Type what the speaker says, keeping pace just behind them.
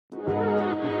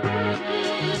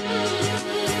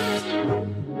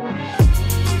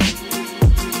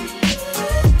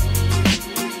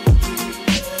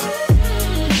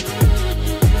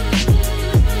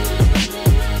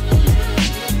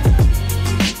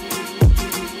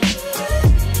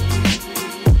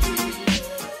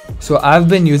So I've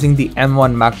been using the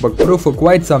M1 MacBook Pro for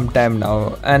quite some time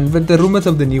now, and with the rumors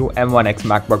of the new M1X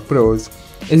MacBook Pros,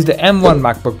 is the M1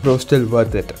 MacBook Pro still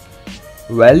worth it?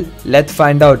 Well, let's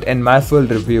find out in my full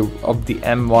review of the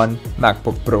M1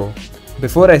 MacBook Pro.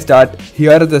 Before I start,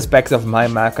 here are the specs of my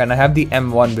Mac, and I have the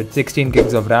M1 with 16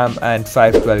 gigs of RAM and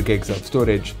 512 gigs of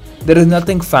storage. There is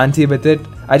nothing fancy with it,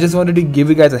 I just wanted to give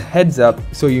you guys a heads up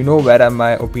so you know where are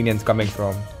my opinions coming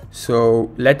from. So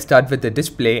let's start with the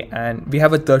display, and we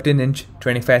have a 13-inch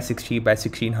 2560 by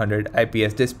 1600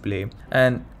 IPS display,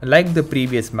 and like the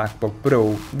previous MacBook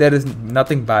Pro, there is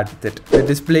nothing bad with it. The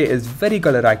display is very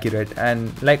color accurate,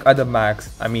 and like other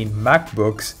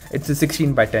MacBooks, it's a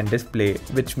 16 by 10 display,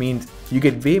 which means you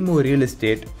get way more real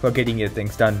estate for getting your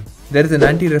things done. There is an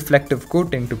anti-reflective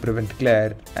coating to prevent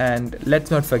glare, and let's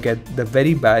not forget the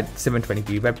very bad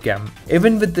 720p webcam.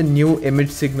 Even with the new image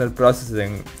signal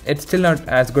processing, it's still not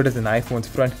as good as an iPhone's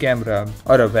front camera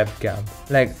or a webcam.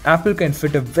 Like, Apple can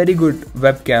fit a very good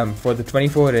webcam for the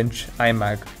 24-inch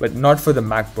iMac, but not for the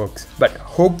MacBooks. But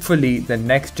hopefully the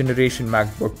next generation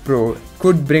MacBook Pro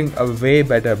could bring a way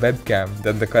better webcam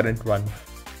than the current one.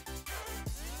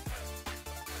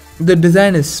 The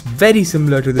design is very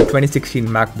similar to the 2016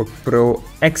 MacBook Pro,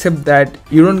 except that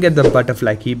you don't get the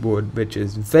butterfly keyboard, which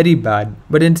is very bad,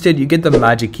 but instead you get the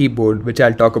Magic Keyboard, which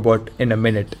I'll talk about in a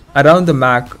minute. Around the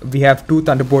Mac, we have two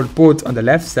Thunderbolt ports on the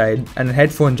left side and a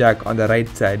headphone jack on the right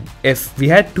side. If we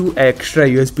had two extra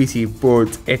USB-C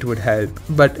ports, it would help,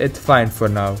 but it's fine for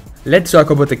now. Let's talk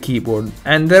about the keyboard,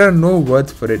 and there are no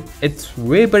words for it. It's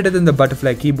way better than the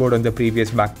butterfly keyboard on the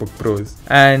previous MacBook Pros.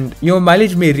 And your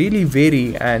mileage may really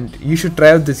vary, and you should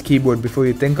try out this keyboard before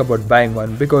you think about buying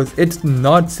one, because it's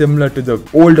not similar to the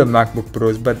older MacBook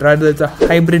Pros, but rather it's a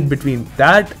hybrid between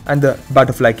that and the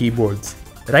butterfly keyboards.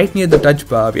 Right near the touch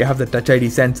bar, we have the Touch ID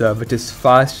sensor, which is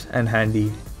fast and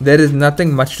handy. There is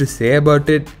nothing much to say about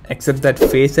it, except that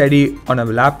Face ID on a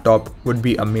laptop would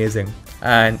be amazing.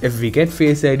 And if we get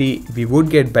Face ID, we would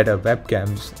get better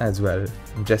webcams as well,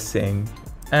 I'm just saying.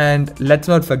 And let's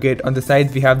not forget, on the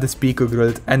sides we have the speaker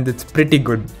grills, and it's pretty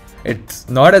good. It's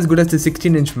not as good as the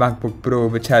 16-inch MacBook Pro,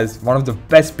 which has one of the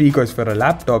best speakers for a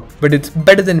laptop, but it's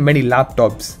better than many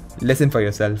laptops. Listen for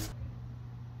yourself.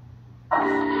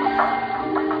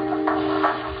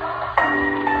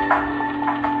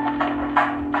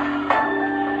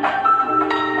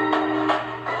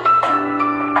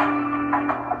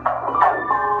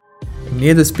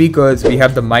 Near the speakers, we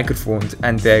have the microphones,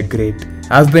 and they're great.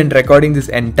 I've been recording this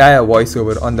entire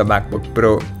voiceover on the MacBook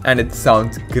Pro, and it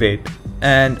sounds great.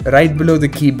 And right below the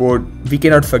keyboard, we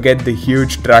cannot forget the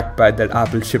huge trackpad that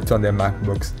Apple ships on their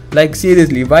MacBooks. Like,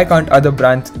 seriously, why can't other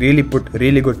brands really put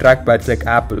really good trackpads like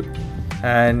Apple?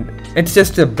 And it's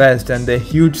just the best, and the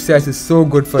huge size is so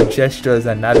good for gestures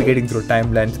and navigating through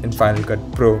timelines in Final Cut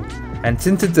Pro. And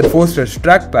since it's a force-touch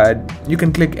trackpad, you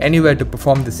can click anywhere to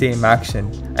perform the same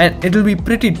action. And it'll be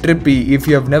pretty trippy if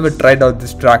you have never tried out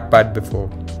this trackpad before.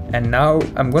 And now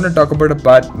I'm gonna talk about a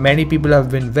part many people have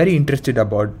been very interested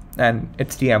about, and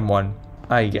it's the M1.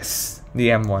 Yes, the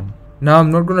M1. Now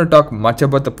I'm not gonna talk much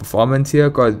about the performance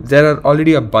here, cause there are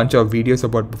already a bunch of videos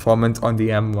about performance on the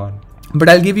M1. But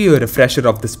I'll give you a refresher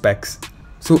of the specs.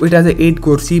 So it has an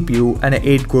 8-core CPU and an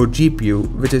 8-core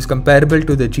GPU, which is comparable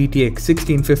to the GTX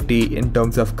 1650 in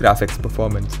terms of graphics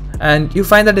performance. And you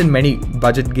find that in many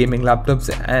budget gaming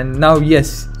laptops, and now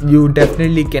yes, you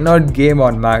definitely cannot game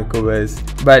on macOS,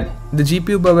 but the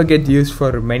GPU power gets used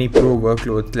for many pro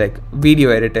workloads like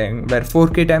video editing, where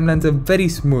 4K timelines are very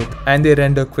smooth and they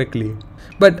render quickly.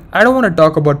 But I don't want to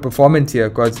talk about performance here,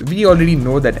 cause we already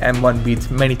know that M1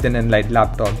 beats many thin and light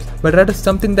laptops, but rather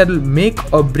something that will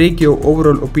make or break your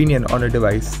overall opinion on a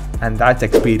device, and that's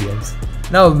experience.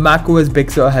 Now, macOS Big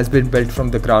Sur has been built from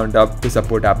the ground up to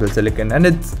support Apple Silicon, and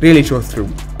it really shows through.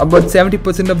 About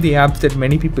 70% of the apps that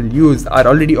many people use are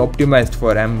already optimized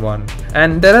for M1.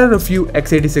 And there are a few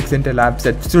x86 Intel apps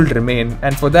that still remain,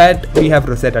 and for that we have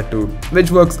Rosetta 2,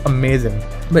 which works amazing.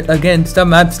 But again,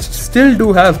 some apps still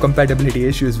do have compatibility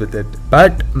issues with it.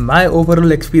 But my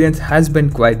overall experience has been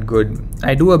quite good.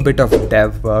 I do a bit of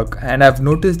dev work, and I've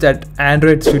noticed that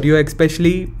Android Studio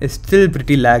especially is still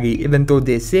pretty laggy, even though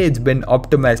they say it's been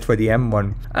optimized for the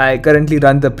M1. I currently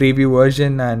run the preview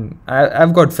version, and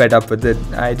I've got fed up with it.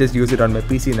 I just use it on my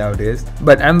PC nowadays.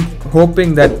 But I'm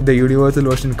hoping that the universal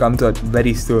version comes out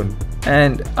very soon.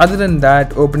 And other than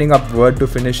that, opening up Word to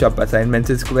finish up assignments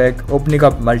is quick, opening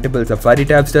up multiple Safari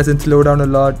tabs doesn't slow down a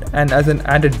lot, and as an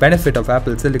added benefit of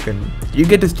Apple Silicon, you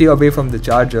get to stay away from the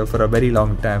charger for a very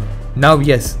long time. Now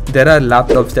yes, there are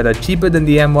laptops that are cheaper than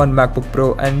the M1 MacBook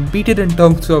Pro and beat it in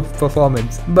terms of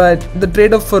performance, but the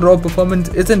trade-off for raw performance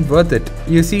isn't worth it.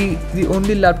 You see, the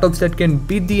only laptops that can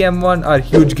beat the M1 are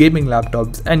huge gaming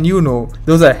laptops, and you know,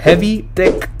 those are heavy,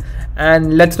 thick,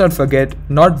 and let's not forget,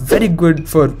 not very good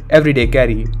for everyday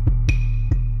carry.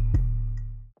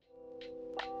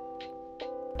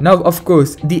 Now of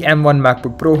course, the M1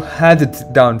 MacBook Pro has its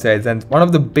downsides, and one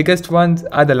of the biggest ones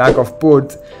are the lack of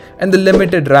ports and the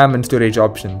limited RAM and storage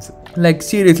options. Like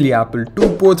seriously Apple,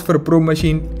 2 ports for a Pro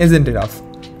machine isn't enough.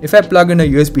 If I plug in a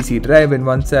USB-C drive in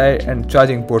one side and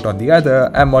charging port on the other,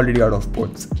 I'm already out of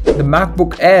ports. The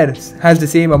MacBook Air has the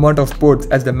same amount of ports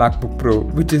as the MacBook Pro,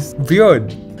 which is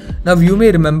weird. Now you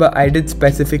may remember I did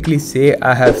specifically say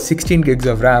I have 16 gigs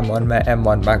of RAM on my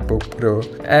M1 MacBook Pro,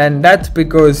 and that's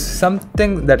because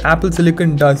something that Apple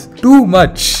Silicon does too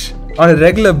much on a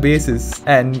regular basis,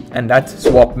 and that's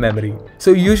swap memory.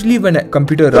 So usually when a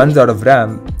computer runs out of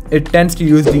RAM, it tends to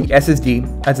use the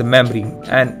SSD as a memory,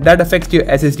 and that affects your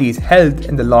SSD's health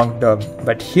in the long term.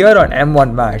 But here on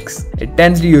M1 Macs, it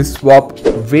tends to use swap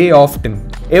way often,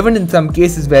 even in some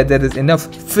cases where there is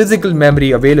enough physical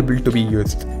memory available to be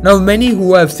used. Now many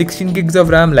who have 16 gigs of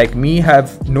RAM like me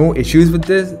have no issues with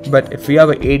this, but if we have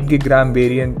an 8 gig RAM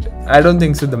variant, I don't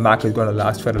think so the Mac is gonna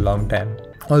last for a long time.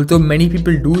 Although many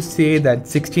people do say that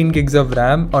 16 gigs of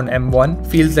RAM on M1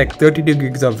 feels like 32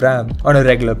 gigs of RAM on a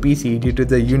regular PC due to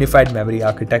the unified memory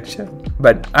architecture.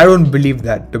 But I don't believe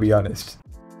that, to be honest.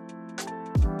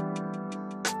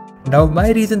 Now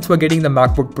my reasons for getting the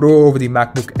MacBook Pro over the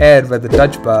MacBook Air were the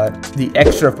touch bar, the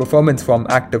extra performance from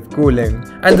active cooling,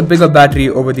 and the bigger battery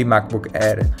over the MacBook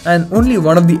Air. And only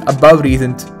one of the above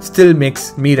reasons still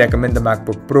makes me recommend the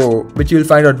MacBook Pro, which you'll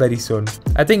find out very soon.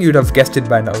 I think you'd have guessed it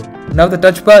by now. Now the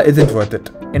touch bar isn't worth it.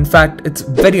 In fact, it's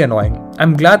very annoying.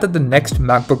 I'm glad that the next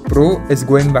MacBook Pro is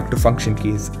going back to function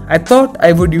keys. I thought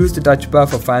I would use the touch bar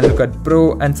for Final Cut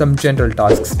Pro and some general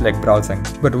tasks like browsing.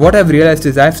 But what I've realized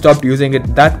is I've stopped using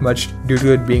it that much due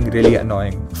to it being really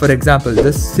annoying. For example,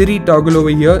 this Siri toggle over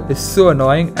here is so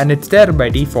annoying and it's there by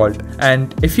default.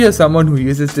 And if you're someone who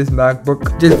uses this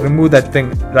MacBook, just remove that thing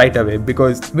right away,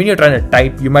 because when you're trying to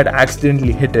type, you might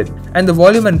accidentally hit it. And the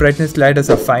volume and brightness sliders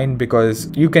are fine because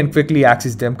you can quickly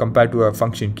access them compared to a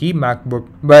function key MacBook.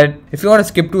 But if you want to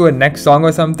skip to a next song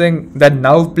or something, that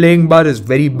now playing bar is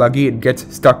very buggy, it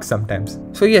gets stuck sometimes.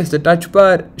 So yes, the touch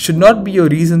bar should not be your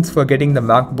reasons for getting the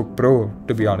MacBook Pro,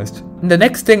 to be honest. The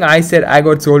next thing I said I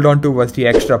got sold on to was the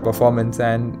extra performance,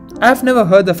 and I've never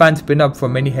heard the fan spin up for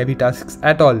many heavy tasks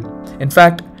at all. In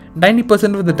fact,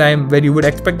 90% of the time where you would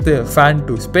expect the fan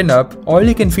to spin up, all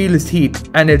you can feel is heat,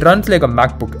 and it runs like a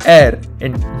MacBook Air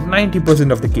in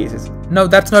 90% of the cases. Now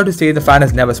that's not to say the fan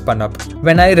has never spun up.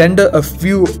 When I render a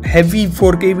few heavy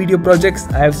 4K video projects,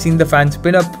 I have seen the fan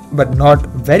spin up, but not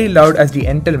very loud as the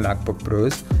Intel MacBook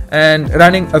Pros. And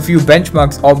running a few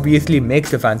benchmarks obviously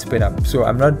makes the fan spin up. So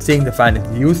I'm not saying the fan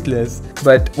is useless,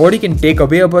 but what you can take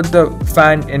away about the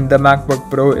fan in the MacBook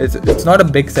Pro is it's not a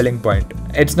big selling point.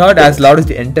 It's not as loud as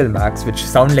the Intel Macs, which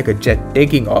sound like a jet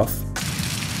taking off.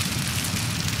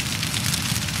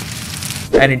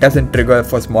 And it doesn't trigger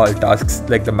for small tasks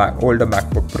like the older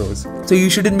MacBook Pros. So you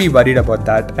shouldn't be worried about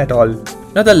that at all.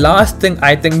 Now the last thing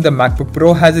I think the MacBook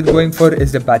Pro has it going for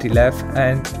is the battery life,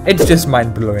 and it's just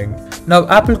mind-blowing. Now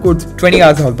Apple quotes 20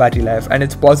 hours of battery life, and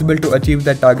it's possible to achieve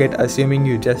that target assuming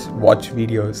you just watch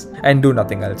videos and do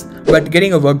nothing else. But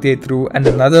getting a workday through and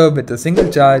another with a single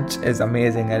charge is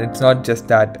amazing, and it's not just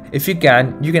that. If you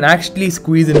can actually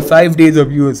squeeze in 5 days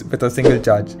of use with a single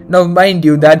charge. Now mind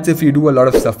you, that's if you do a lot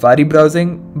of Safari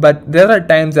browsing, but there are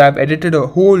times I've edited a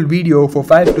whole video for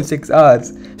 5 to 6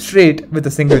 hours straight with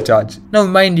a single charge. Now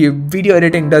mind you, video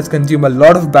editing does consume a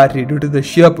lot of battery due to the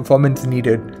sheer performance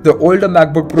needed. The older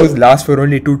MacBook Pros last for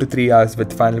only 2 to 3 hours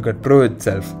with Final Cut Pro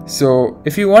itself. So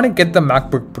if you want to get the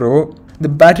MacBook Pro, the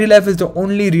battery life is the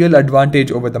only real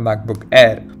advantage over the MacBook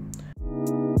Air.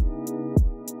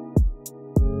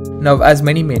 Now as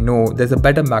many may know, there's a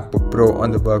better MacBook Pro on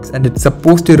the works, and it's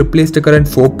supposed to replace the current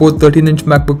 4-port 13-inch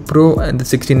MacBook Pro and the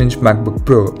 16-inch MacBook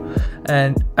Pro.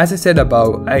 And as I said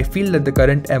above, I feel that the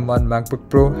current M1 MacBook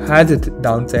Pro has its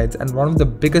downsides, and one of the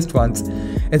biggest ones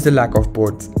is the lack of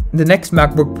ports. The next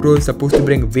MacBook Pro is supposed to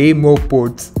bring way more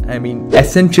ports, I mean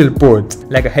essential ports,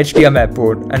 like a HDMI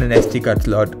port and an SD card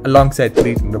slot alongside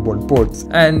 3 Thunderbolt ports.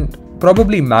 And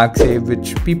probably MagSafe,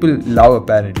 which people love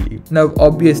apparently. Now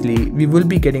obviously we will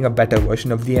be getting a better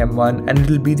version of the M1 and it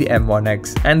will be the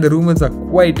M1X, and the rumors are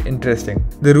quite interesting.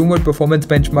 The rumored performance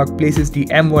benchmark places the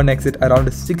M1X at around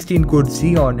a 16-core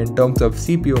Xeon in terms of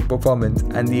CPU performance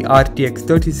and the RTX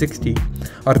 3060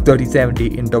 or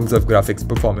 3070 in terms of graphics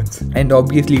performance. And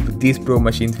obviously with these Pro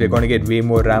machines we're going to get way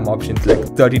more RAM options like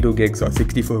 32 gigs or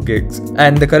 64 gigs.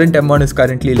 And the current M1 is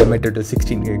currently limited to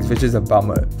 16 gigs, which is a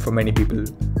bummer for many people.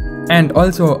 And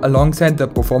also, alongside the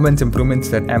performance improvements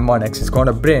that M1X is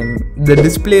gonna bring, the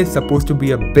display is supposed to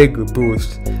be a big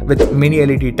boost with mini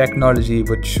LED technology,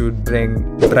 which should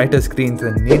bring brighter screens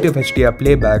and native HDR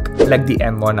playback like the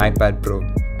M1 iPad Pro.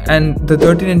 And the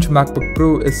 13-inch MacBook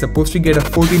Pro is supposed to get a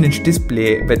 14-inch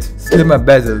display with slimmer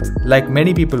bezels like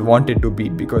many people want it to be,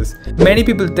 because many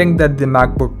people think that the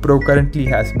MacBook Pro currently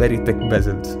has very thick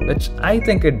bezels, which I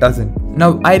think it doesn't.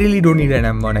 Now, I really don't need an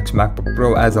M1X MacBook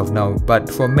Pro as of now, but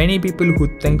for many people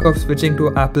who think of switching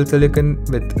to Apple Silicon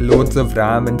with loads of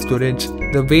RAM and storage,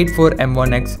 the wait for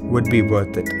M1X would be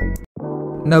worth it.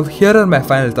 Now here are my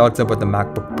final thoughts about the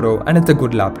MacBook Pro, and it's a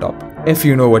good laptop if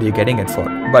you know what you're getting it for.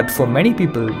 But for many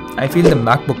people, I feel the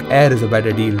MacBook Air is a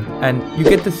better deal, and you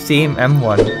get the same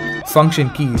M1, function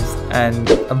keys, and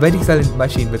a very silent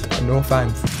machine with no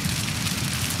fans.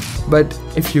 But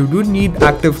if you do need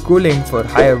active cooling for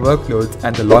higher workloads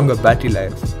and the longer battery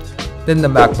life, then the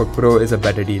MacBook Pro is a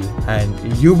better deal,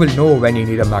 and you will know when you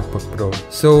need a MacBook Pro.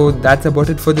 So that's about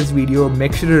it for this video.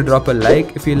 Make sure to drop a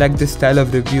like if you like this style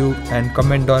of review, and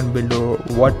comment down below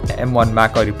what M1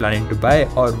 Mac are you planning to buy,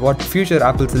 or what future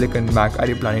Apple Silicon Mac are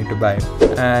you planning to buy.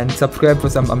 And subscribe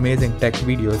for some amazing tech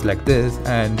videos like this.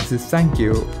 And this is thank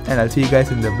you, and I'll see you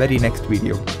guys in the very next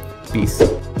video. Peace.